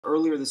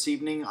earlier this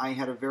evening. I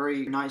had a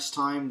very nice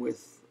time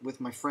with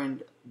my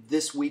friend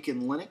This Week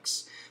in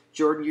Linux.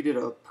 Jordan, you did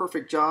a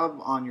perfect job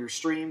on your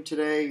stream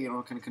today, you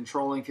know, kind of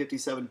controlling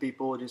 57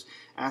 people, just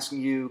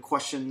asking you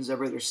questions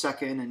every other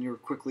second, and you're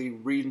quickly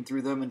reading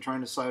through them and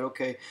trying to decide,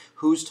 okay,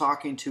 who's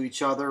talking to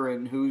each other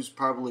and who's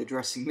probably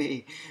addressing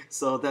me.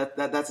 So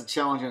that's a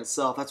challenge in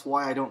itself. That's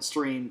why I don't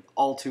stream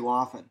all too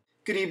often.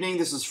 Good evening,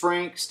 this is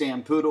Frank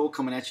Stampoodle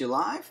coming at you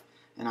live,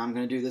 and I'm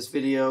going to do this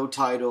video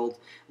titled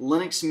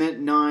Linux Mint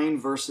 9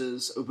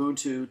 versus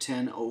Ubuntu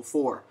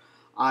 10.04.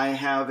 I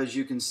have, as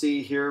you can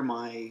see here,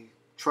 my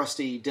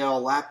trusty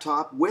Dell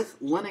laptop with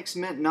Linux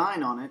Mint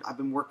 9 on it. I've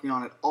been working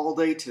on it all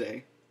day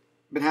today.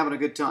 Been having a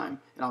good time,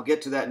 and I'll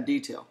get to that in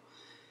detail.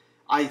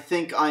 I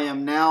think I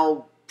am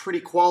now pretty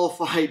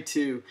qualified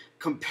to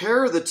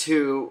compare the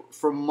two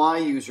from my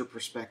user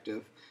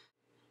perspective.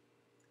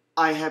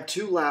 I have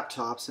two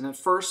laptops, and at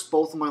first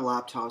both of my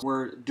laptops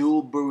were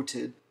dual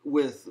booted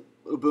with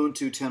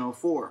Ubuntu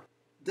 10.04.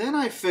 Then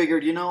I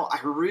figured, you know,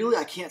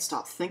 I can't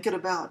stop thinking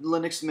about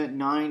Linux Mint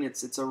 9.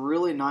 It's a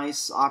really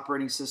nice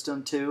operating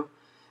system too.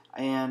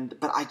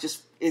 But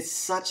it's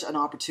such an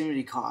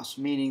opportunity cost,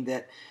 meaning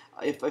that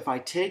if I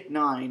take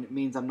 9, it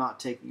means I'm not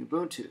taking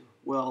Ubuntu.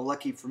 Well,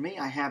 lucky for me,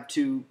 I have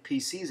two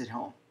PCs at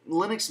home.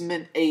 Linux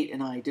Mint 8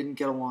 and I didn't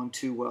get along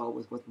too well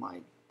with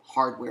my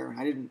hardware,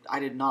 and I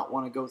did not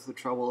want to go through the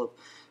trouble of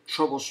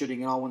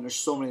troubleshooting it all when there's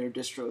so many other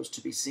distros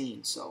to be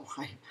seen. So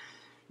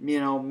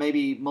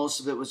maybe most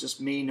of it was just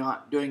me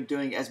not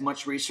doing as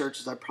much research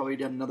as I've probably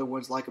done in other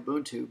ones like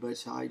Ubuntu,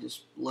 but I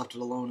just left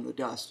it alone in the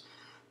dust.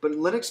 But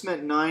Linux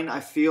Mint 9, I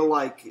feel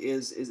like,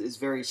 is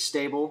very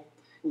stable.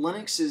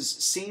 Linux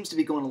seems to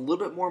be going a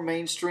little bit more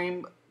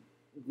mainstream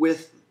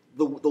with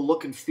the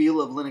look and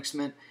feel of Linux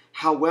Mint.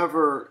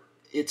 However,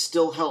 it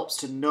still helps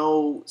to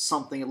know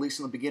something, at least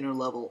on the beginner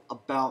level,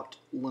 about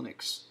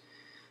Linux.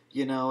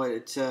 You know,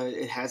 it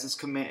has its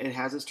command, it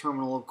has its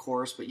terminal, of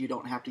course, but you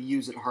don't have to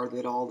use it hardly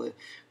at all.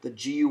 The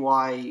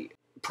GUI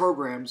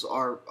programs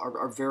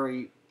are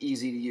very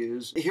easy to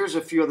use. Here's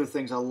a few other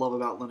things I love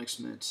about Linux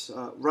Mint.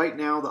 Right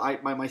now,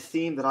 my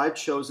theme that I've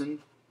chosen,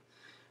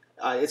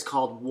 it's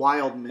called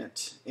Wild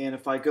Mint. And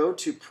if I go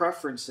to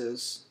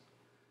Preferences,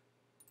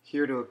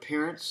 here to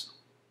Appearance,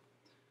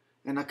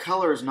 and the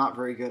color is not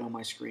very good on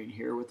my screen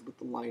here with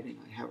the lighting.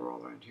 I have it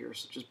all around here,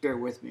 so just bear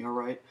with me, all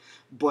right?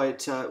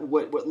 But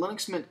what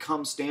Linux Mint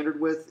comes standard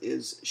with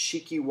is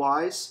Chic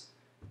UIs.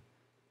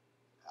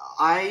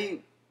 I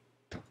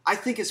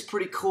think it's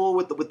pretty cool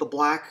with the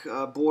black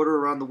border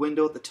around the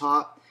window at the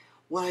top.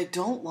 What I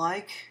don't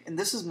like, and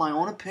this is my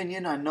own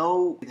opinion, I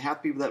know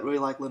half people that really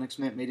like Linux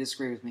Mint may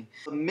disagree with me,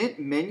 the Mint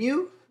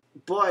menu,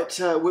 but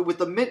with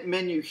the Mint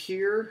menu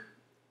here,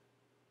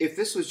 if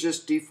this was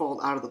just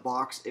default out of the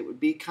box, it would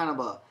be kind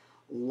of a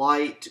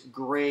light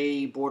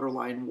gray,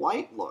 borderline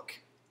white look.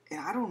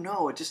 And I don't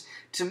know,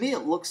 to me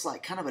it looks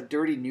like kind of a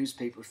dirty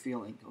newspaper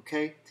feeling,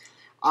 okay?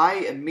 I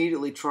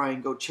immediately try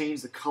and go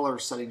change the color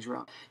settings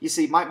around. You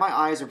see, my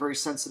eyes are very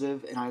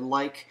sensitive, and I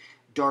like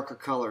darker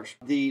colors.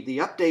 The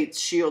update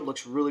shield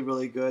looks really,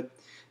 really good.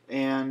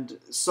 And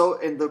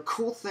the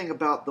cool thing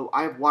about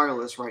I have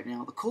wireless right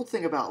now. The cool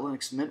thing about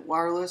Linux Mint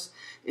wireless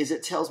is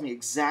it tells me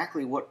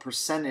exactly what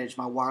percentage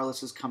my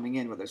wireless is coming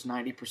in, whether it's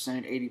 90%,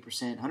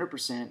 80%,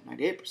 100%,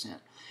 98%.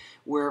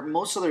 Where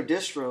most other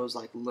distros,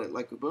 like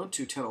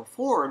Ubuntu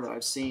 10.04 that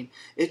I've seen,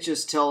 it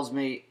just tells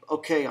me,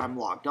 okay, I'm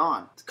logged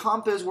on.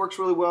 Compiz works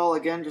really well,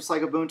 again, just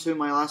like Ubuntu,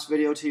 my last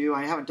video to you.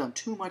 I haven't done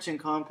too much in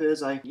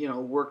Compiz. I,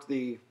 worked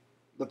the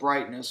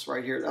brightness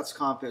right here. That's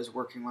Compiz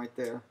working right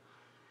there.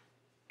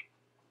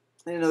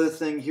 And another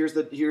thing, here's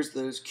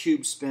the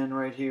cube spin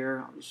right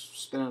here. I'll just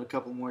spin it a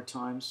couple more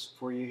times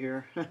for you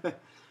here.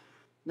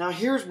 Now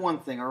here's one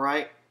thing, all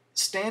right?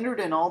 Standard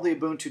in all the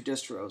Ubuntu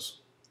distros,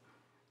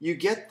 you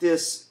get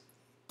this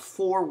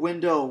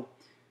 4-window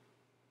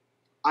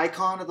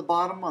icon at the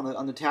bottom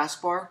on the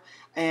taskbar,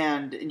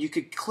 and you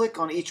could click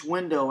on each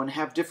window and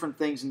have different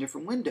things in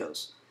different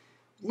windows.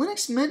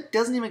 Linux Mint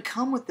doesn't even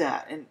come with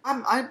that, and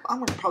I'm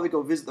going to probably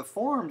go visit the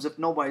forums if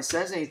nobody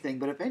says anything,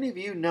 but if any of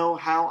you know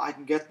how I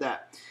can get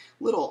that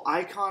little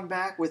icon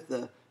back with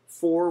the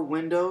 4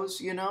 windows,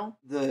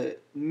 the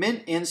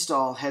Mint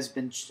install has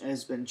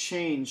been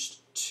changed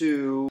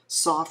to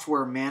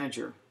Software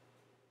Manager.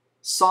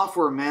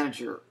 Software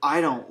Manager,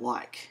 I don't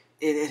like.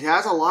 It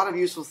has a lot of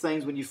useful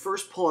things. When you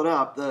first pull it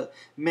up, the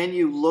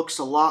menu looks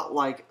a lot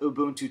like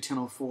Ubuntu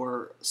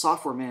 10.04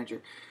 Software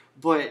Manager,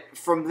 but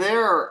from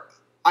there,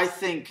 I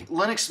think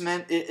Linux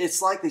Mint,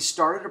 it's like they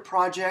started a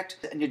project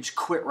and you just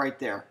quit right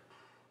there.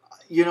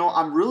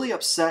 I'm really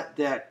upset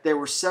that there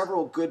were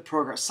several good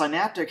programs.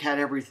 Synaptic had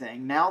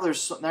everything. Now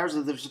there's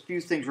a few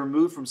things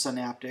removed from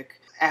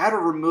Synaptic. Add or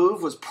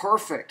remove was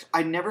perfect.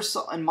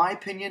 In my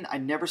opinion, I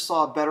never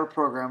saw a better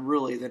program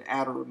really than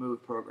add or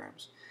remove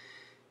programs.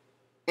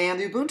 And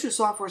the Ubuntu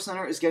Software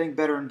Center is getting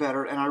better and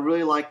better, and I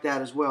really like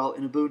that as well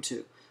in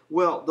Ubuntu.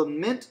 Well, the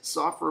Mint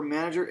Software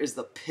Manager is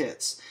the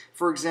pits.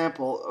 For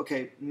example,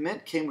 okay,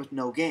 Mint came with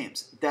no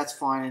games. That's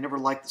fine. I never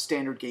liked the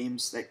standard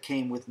games that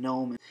came with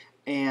GNOME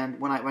And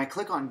when I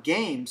click on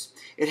games,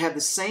 it had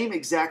the same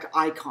exact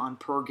icon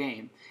per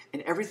game.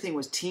 And everything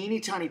was teeny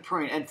tiny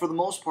print. And for the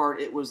most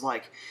part, it was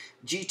like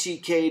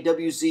GTK,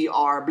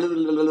 WZR, blah, blah,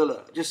 blah, blah,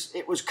 blah. Just,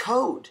 it was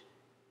code.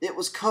 It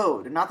was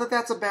code. And not that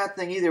that's a bad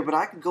thing either, but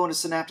I could go into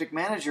Synaptic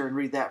Manager and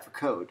read that for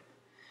code.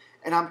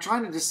 And I'm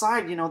trying to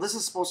decide, this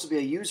is supposed to be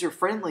a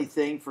user-friendly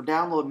thing for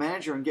download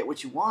manager and get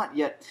what you want,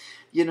 yet,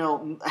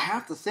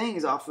 half the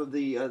things off of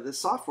the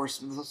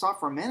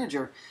software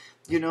manager,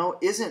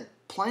 isn't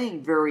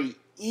playing very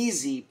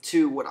easy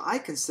to what I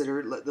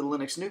consider the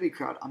Linux newbie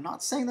crowd. I'm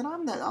not saying that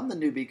I'm the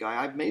newbie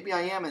guy. Maybe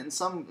I am in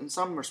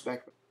some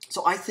respect.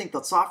 So I think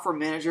the software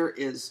manager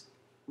is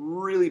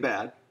really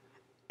bad,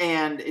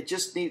 and it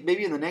just needs,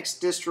 maybe in the next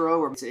distro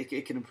or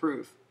it can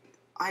improve.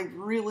 I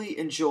really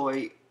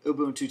enjoy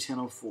Ubuntu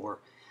 10.04,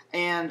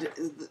 and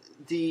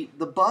the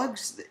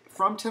bugs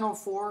from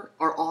 10.04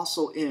 are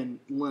also in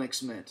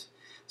Linux Mint.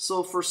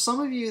 So for some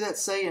of you that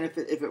say, and if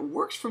it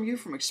works from you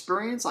from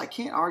experience, I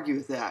can't argue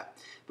with that.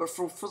 But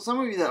for some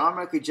of you that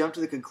automatically jump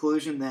to the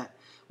conclusion that,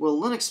 well,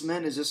 Linux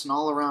Mint is just an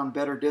all-around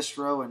better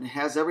distro and it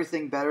has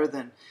everything better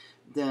than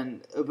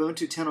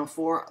Ubuntu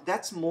 10.04,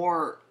 that's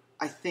more,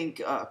 I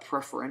think,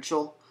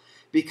 preferential,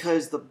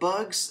 because the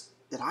bugs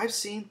that I've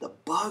seen, the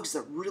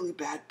really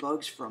bad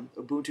bugs from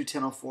Ubuntu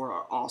 10.04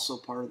 are also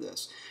part of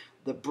this.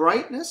 The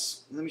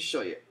brightness, let me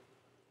show you.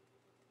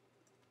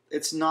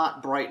 It's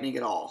not brightening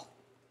at all.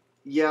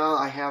 Yeah,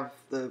 I have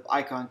the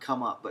icon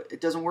come up, but it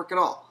doesn't work at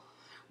all.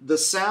 The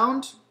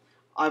sound,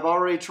 I've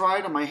already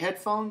tried on my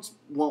headphones,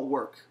 won't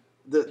work.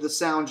 The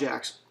sound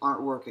jacks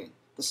aren't working.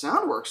 The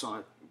sound works on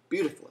it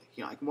beautifully.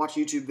 I can watch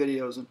YouTube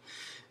videos and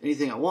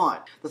anything I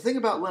want. The thing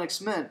about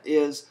Linux Mint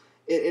is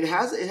it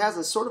has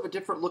a sort of a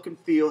different look and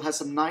feel. It has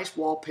some nice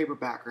wallpaper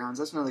backgrounds.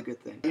 That's another good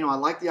thing. I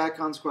like the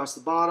icons across the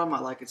bottom. I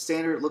like it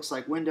standard. It looks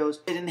like Windows.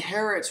 It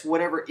inherits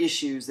whatever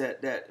issues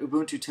that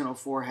Ubuntu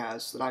 10.04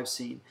 has that I've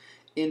seen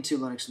into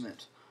Linux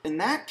Mint. In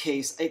that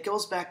case, it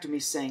goes back to me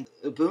saying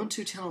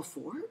Ubuntu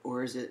 10.04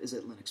 or is it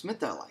Linux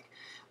Mint that I like?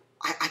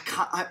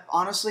 I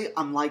honestly,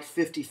 I'm like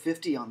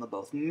 50-50 on the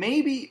both.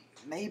 Maybe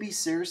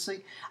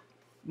seriously,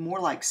 more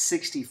like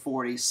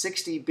 60-40.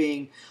 60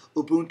 being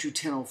Ubuntu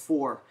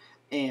 10.04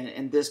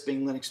 and this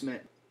being Linux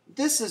Mint.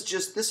 This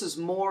is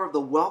more of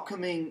the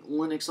welcoming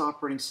Linux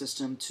operating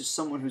system to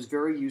someone who's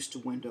very used to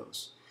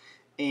Windows.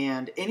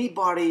 And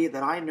anybody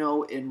that I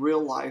know in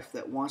real life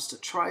that wants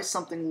to try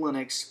something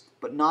Linux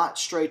but not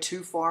stray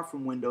too far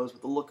from Windows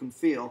with the look and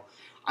feel,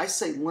 I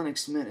say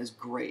Linux Mint is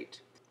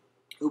great.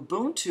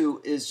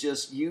 Ubuntu is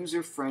just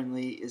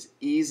user-friendly, is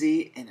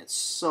easy, and it's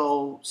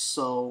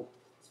so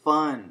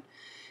fun.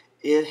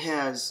 It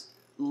has,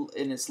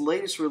 in its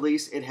latest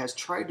release, it has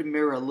tried to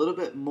mirror a little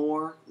bit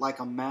more like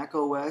a Mac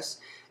OS,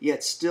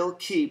 yet still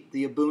keep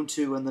the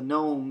Ubuntu and the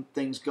GNOME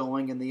things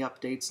going and the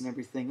updates and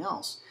everything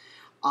else.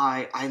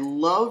 I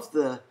love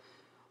the...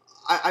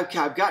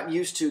 I've gotten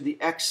used to the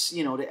X,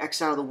 the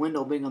X out of the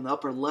window being on the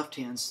upper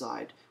left-hand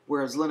side,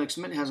 whereas Linux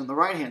Mint has on the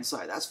right-hand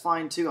side. That's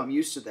fine too. I'm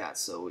used to that,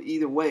 so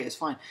either way is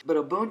fine. But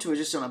Ubuntu has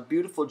just done a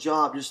beautiful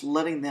job just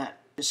letting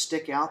that just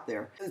stick out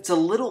there. It's a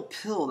little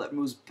pill that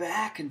moves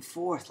back and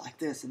forth like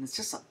this, and it's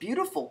just a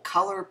beautiful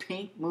color,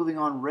 pink moving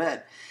on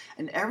red,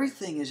 and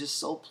everything is just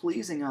so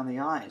pleasing on the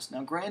eyes.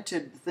 Now,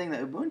 granted, the thing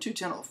that Ubuntu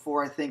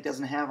 10.04 I think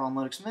doesn't have on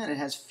Linux Mint, it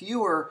has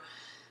fewer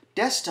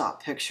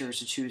desktop pictures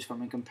to choose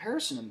from in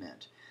comparison to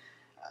Mint.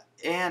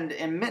 And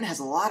Mint has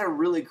a lot of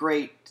really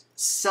great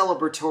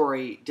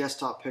celebratory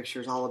desktop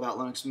pictures all about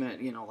Linux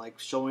Mint, like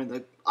showing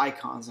the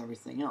icons and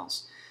everything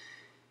else.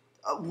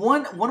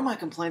 One of my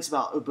complaints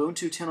about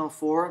Ubuntu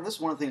 10.04, and this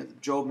is one of the things that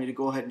drove me to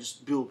go ahead and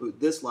just dual boot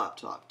this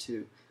laptop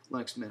to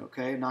Linux Mint,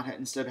 okay,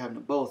 instead of having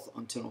them both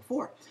on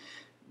 10.04.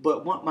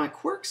 But what my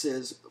quirks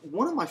is,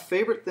 one of my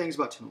favorite things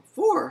about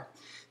 10.04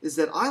 is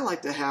that I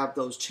like to have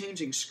those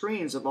changing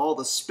screens of all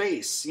the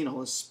space,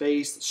 the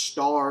space, the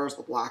stars,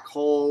 the black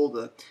hole,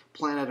 the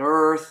planet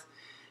Earth,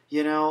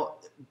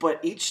 but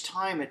each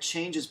time it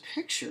changes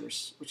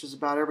pictures, which is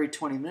about every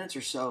 20 minutes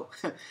or so,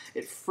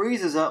 it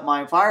freezes up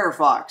my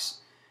Firefox.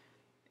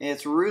 And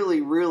it's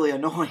really, really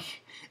annoying.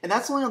 And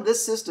that's only on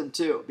this system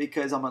too,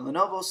 because on my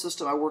Lenovo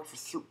system, I worked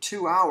for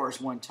 2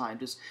 hours one time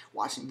just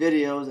watching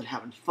videos and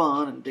having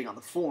fun and being on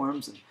the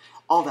forums and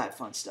all that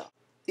fun stuff.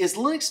 Is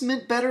Linux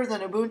Mint better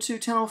than Ubuntu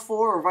 10.04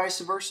 or vice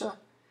versa?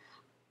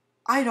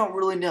 I don't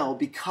really know,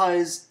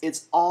 because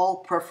it's all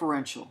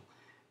preferential.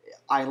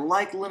 I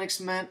like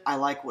Linux Mint, I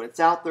like what it's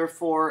out there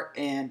for,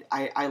 and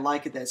I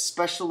like it that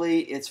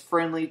especially it's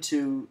friendly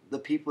to the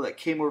people that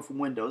came over from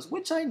Windows,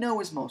 which I know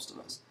is most of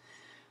us.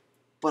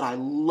 But I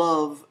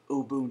love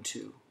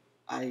Ubuntu.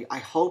 I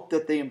hope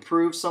that they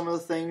improve some of the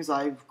things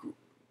I've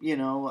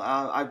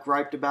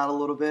griped about a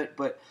little bit,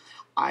 but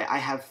I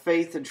have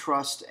faith and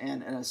trust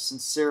and a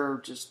sincere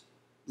just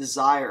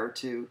desire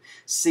to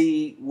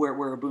see where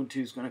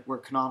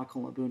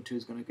Canonical Ubuntu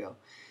is going to go.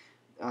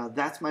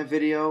 That's my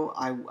video.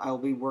 I'll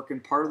be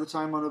working part of the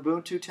time on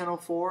Ubuntu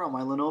 10.04 on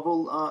my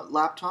Lenovo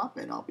laptop,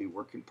 and I'll be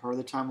working part of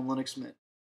the time on Linux Mint.